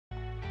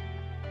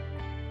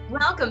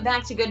Welcome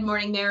back to Good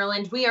Morning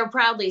Maryland. We are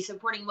proudly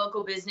supporting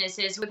local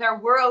businesses with our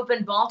We're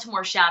Open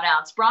Baltimore shout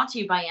outs brought to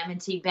you by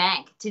M&T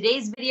Bank.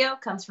 Today's video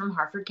comes from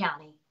Harford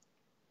County.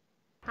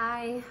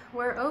 Hi,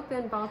 we're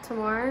open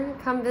Baltimore.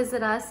 Come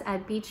visit us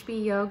at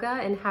Beachbee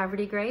Yoga in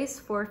Havre,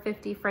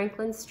 450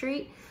 Franklin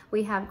Street.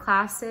 We have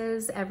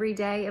classes every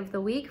day of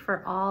the week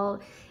for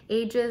all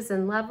ages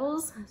and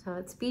levels. So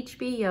it's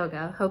Beachbee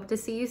Yoga. Hope to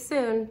see you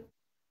soon.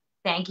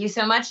 Thank you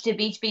so much to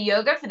Beachbee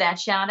Yoga for that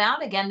shout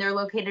out. Again, they're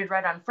located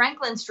right on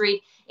Franklin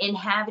Street in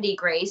Havre.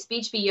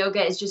 Beachbee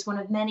Yoga is just one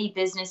of many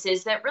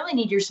businesses that really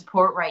need your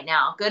support right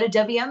now. Go to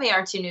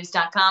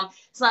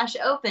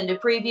WMAR2news.com/open to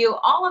preview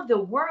all of the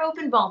We're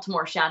Open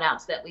Baltimore shout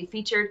outs that we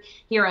featured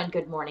here on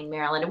Good Morning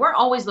Maryland. And we're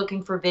always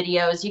looking for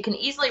videos. You can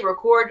easily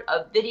record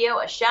a video,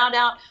 a shout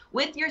out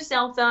with your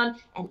cell phone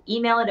and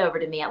email it over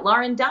to me at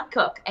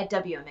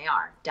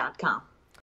lauren.cook@WMAR.com.